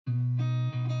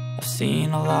I've seen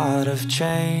a lot of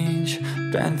change,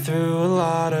 been through a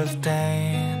lot of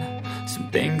pain.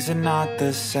 Some things are not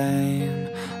the same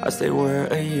as they were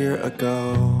a year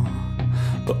ago,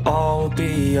 but all will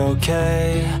be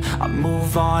okay. I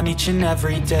move on each and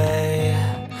every day.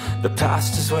 The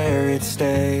past is where it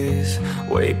stays,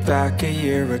 way back a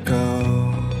year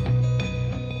ago.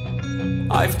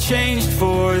 I've changed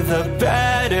for the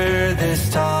better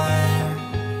this time.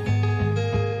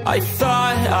 I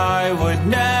thought I would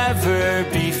never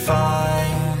be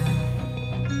fine.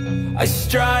 I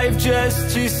strive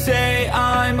just to say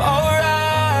I'm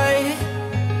alright,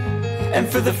 and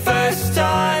for the first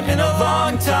time in a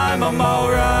long time I'm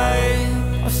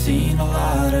alright. I've seen a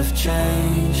lot of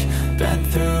change, been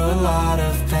through a lot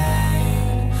of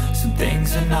pain. Some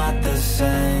things are not the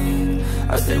same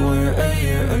as they were a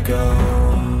year ago,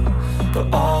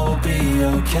 but all will be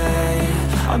okay.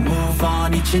 I move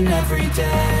on each and every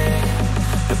day.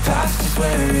 The past is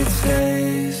where it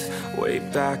stays, way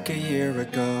back a year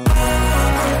ago.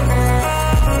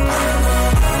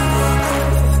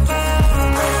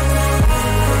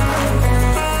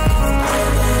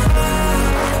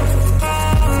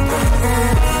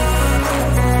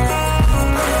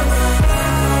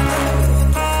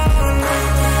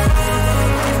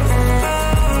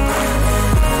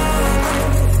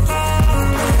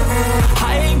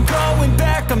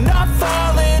 I'm not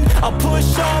falling, I'll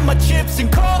push all my chips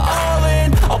and call all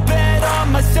in. I'll bet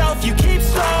on myself, you keep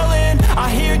stalling. I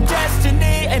hear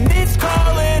destiny and it's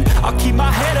calling. I'll keep my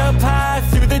head up high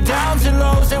through the downs and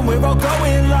lows, and we're all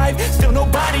going live. Still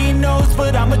nobody knows,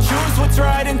 but I'ma choose what's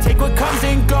right and take what comes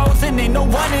and goes. And ain't no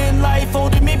one in life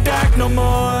holding me back no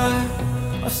more.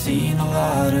 I've seen a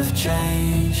lot of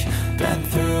change, been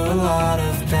through a lot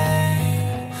of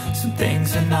pain. Some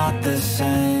things are not the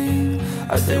same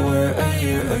as they were a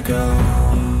year ago,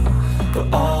 but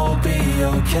all will be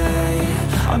okay.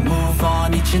 I move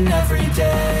on each and every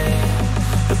day.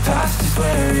 The past is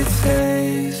where it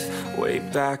stays, way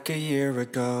back a year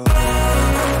ago.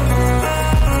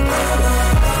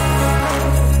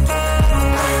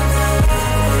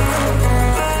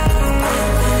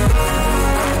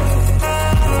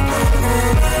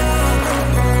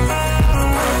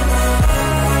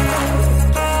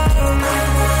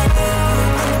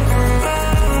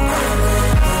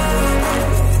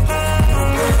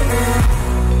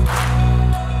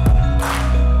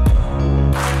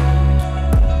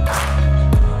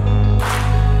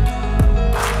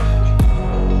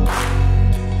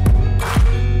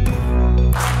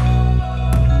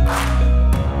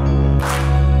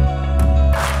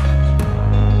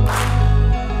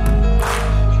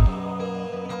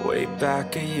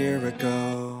 Back a year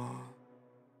ago.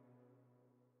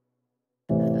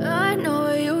 I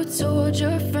know you told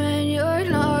your friend you're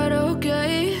not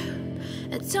okay,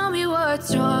 and tell me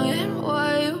what's wrong and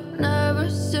why you never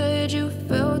said you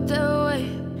felt that way.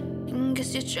 And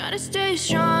guess you're trying to stay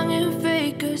strong and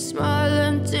fake a smile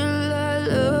until I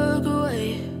look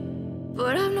away.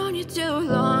 But I've known you too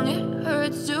long, it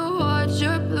hurts to watch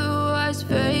your blue eyes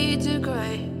fade to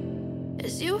gray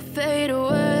as you fade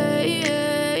away.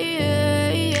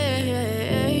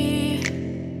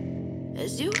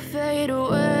 As you fade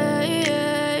away.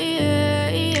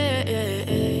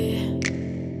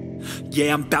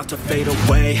 Yeah, I'm about to fade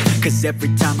away, cause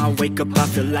every time I wake up I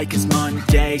feel like it's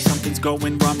Monday. Something's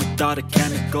going wrong with all the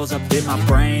chemicals up in my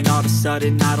brain. All of a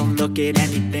sudden I don't look at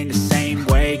anything the same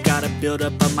way. Got a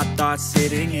buildup of my thoughts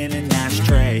sitting in an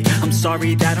ashtray. I'm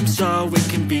sorry that I'm so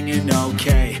inconvenient,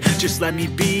 okay. Just let me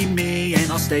be me and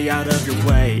I'll stay out of your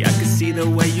way. I can see the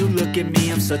way you look at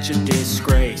me, I'm such a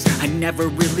disgrace. I never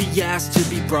really asked to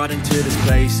be brought into this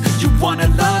place. You wanna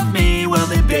love me? Well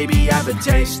then baby I have a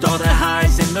taste. All the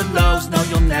highs and the lows, no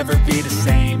you'll never be the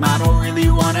same. I don't really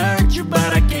wanna hurt you,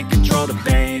 but I can't control the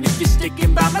pain. If you're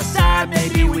sticking by my side,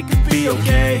 maybe we could be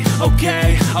okay.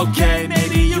 Okay,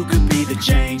 maybe you could be the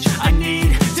change I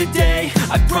need today.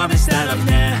 I promise that I've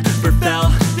never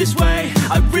felt this way.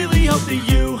 I really hope that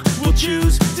you will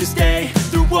choose to stay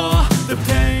through all the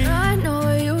pain. I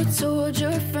know you told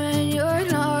your friend you're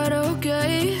not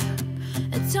okay,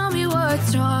 and tell me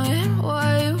what's wrong and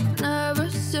why you never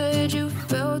said you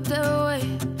felt that way.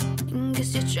 And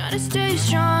guess you're trying to stay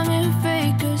strong and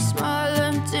fake a smile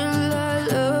until I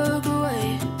look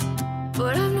away.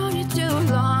 But I've known you too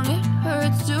long, it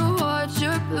hurts to watch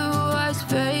your blue eyes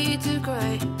fade to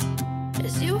gray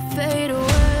as you fade away.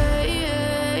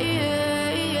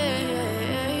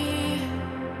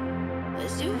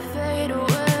 As you fade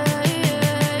away.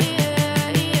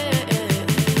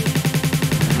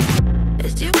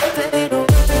 As you fade away.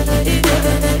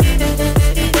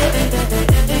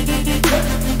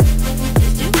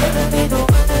 As you fade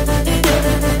away.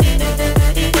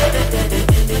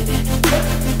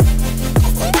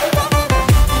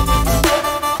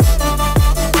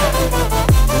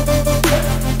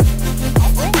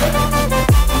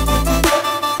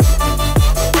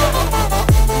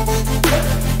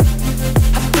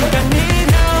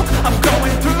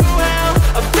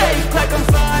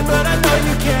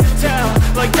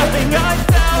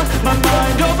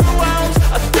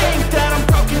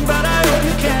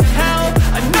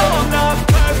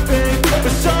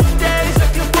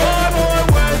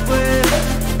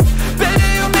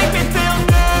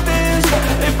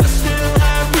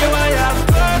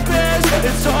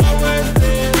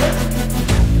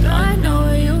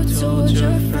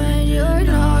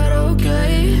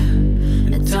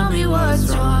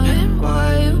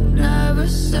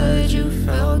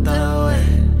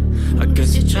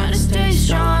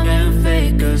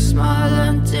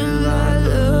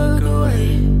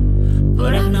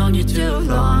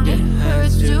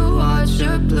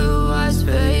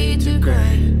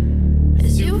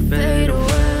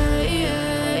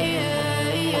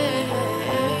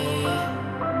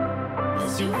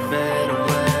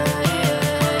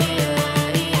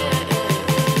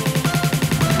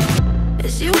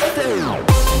 I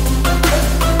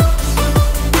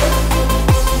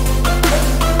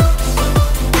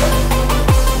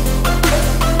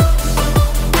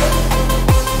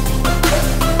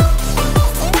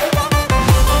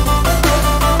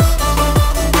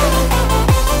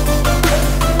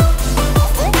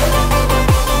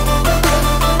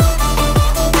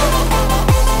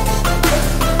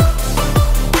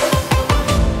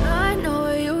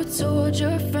know you told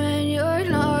your friend you're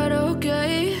not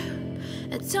okay,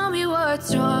 and tell me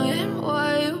what's wrong and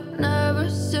why you never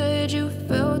said you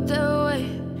felt that way.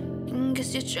 And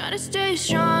guess you're trying to stay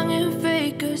strong and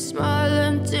fake a smile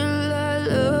until I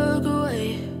look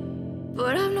away.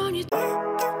 But I've known you.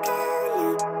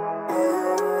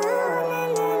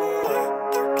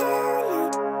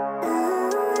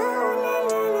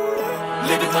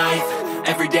 Living life,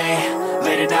 everyday,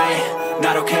 late at night,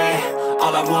 not okay.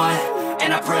 All I want,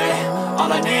 and I pray,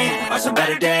 all I need are some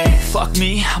better days. Fuck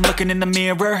me, I'm looking in the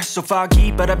mirror, so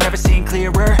foggy, but I've never seen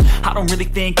clearer. I don't really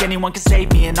think anyone can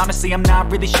save me, and honestly I'm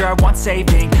not really sure I want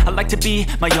saving. I like to be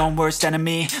my own worst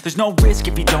enemy. There's no risk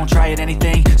if you don't try at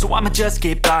anything, so I'ma just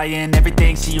keep buying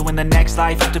everything. See you in the next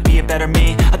life, hope to be a better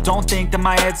me. I don't think that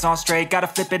my head's on straight, gotta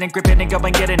flip it and grip it and go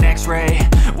and get an x-ray.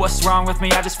 What's wrong with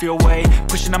me? I just feel weight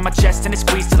pushing on my chest and it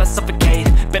squeezes till I suffocate.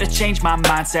 Better change my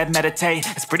mindset, meditate.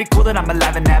 It's pretty cool that I'm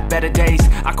alive and have better days.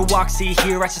 I could walk, see,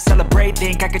 hear, I should celebrate.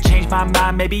 Think I could change my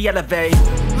mind, maybe elevate.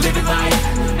 Living life,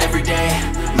 everyday,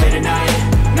 late at night,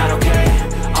 not okay.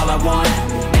 All I want,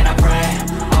 and I pray,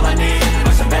 all I need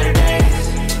are some better days.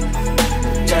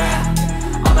 Yeah,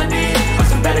 all I need are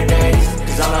some better days.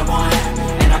 Cause all I want,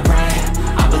 and I pray,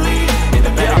 I believe in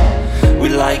the better. We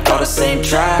like all the same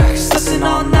tracks, listen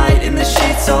all night in the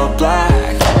sheets all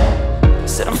black.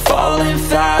 Said I'm falling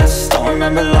fast, don't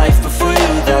remember life before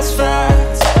you, that's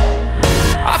facts.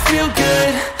 I feel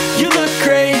good, you look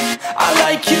great, I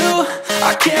like you,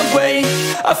 I can't wait.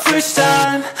 A first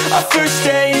time, a first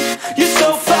date, you're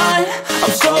so fine,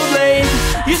 I'm so late.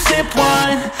 You sip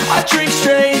wine, I drink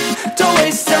straight, don't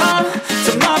waste time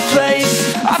to my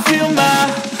place. I feel my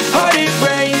heart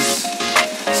erase,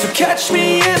 so catch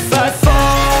me if I fall.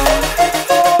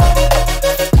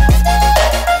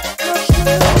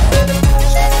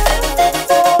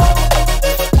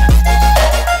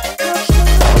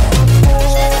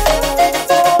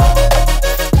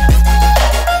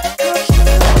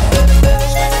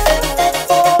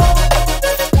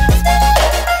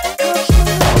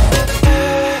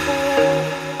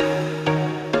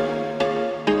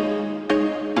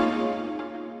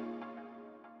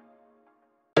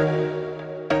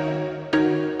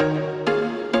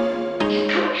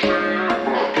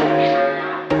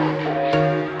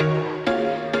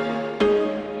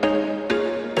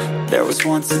 There was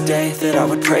once a day that I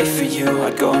would pray for you.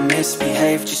 I'd go and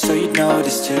misbehave just so you'd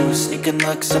notice too. Sneaking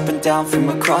looks up and down from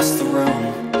across the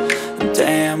room. And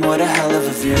damn, what a hell of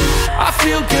a view. I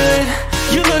feel good,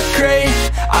 you look great,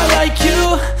 I like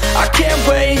you, I can't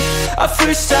wait. A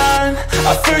first time,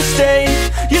 a first date,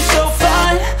 you're so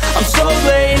fine, I'm so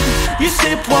late. You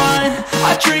sip wine,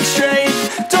 I drink straight,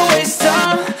 don't waste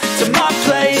time to my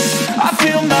place. I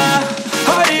feel my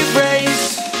heart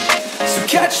erase, so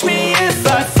catch me if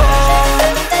I fall.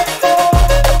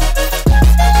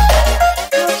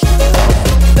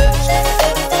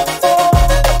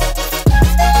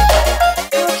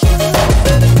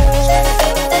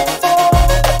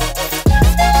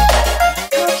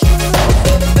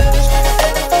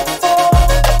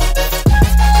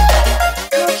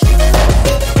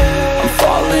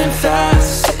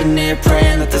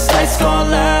 Praying that this night's gonna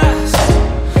last.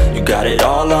 You got it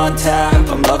all on tap,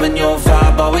 I'm loving your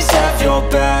vibe, always have your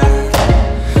back.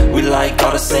 We like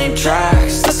all the same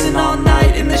tracks, listen all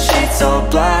night in the sheets all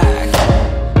black.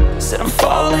 Said I'm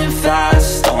falling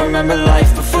fast, don't remember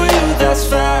life before you, that's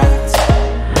facts.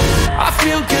 I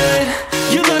feel good,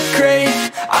 you look great,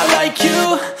 I like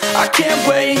you, I can't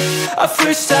wait. A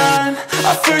first time,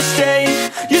 a first date,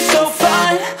 you're so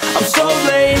fine, I'm so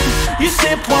late. You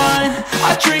sip wine,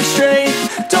 I drink straight,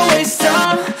 don't waste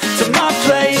time to my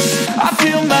place. I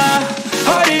feel my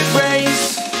heart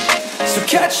erase, so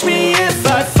catch me if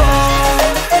I fall.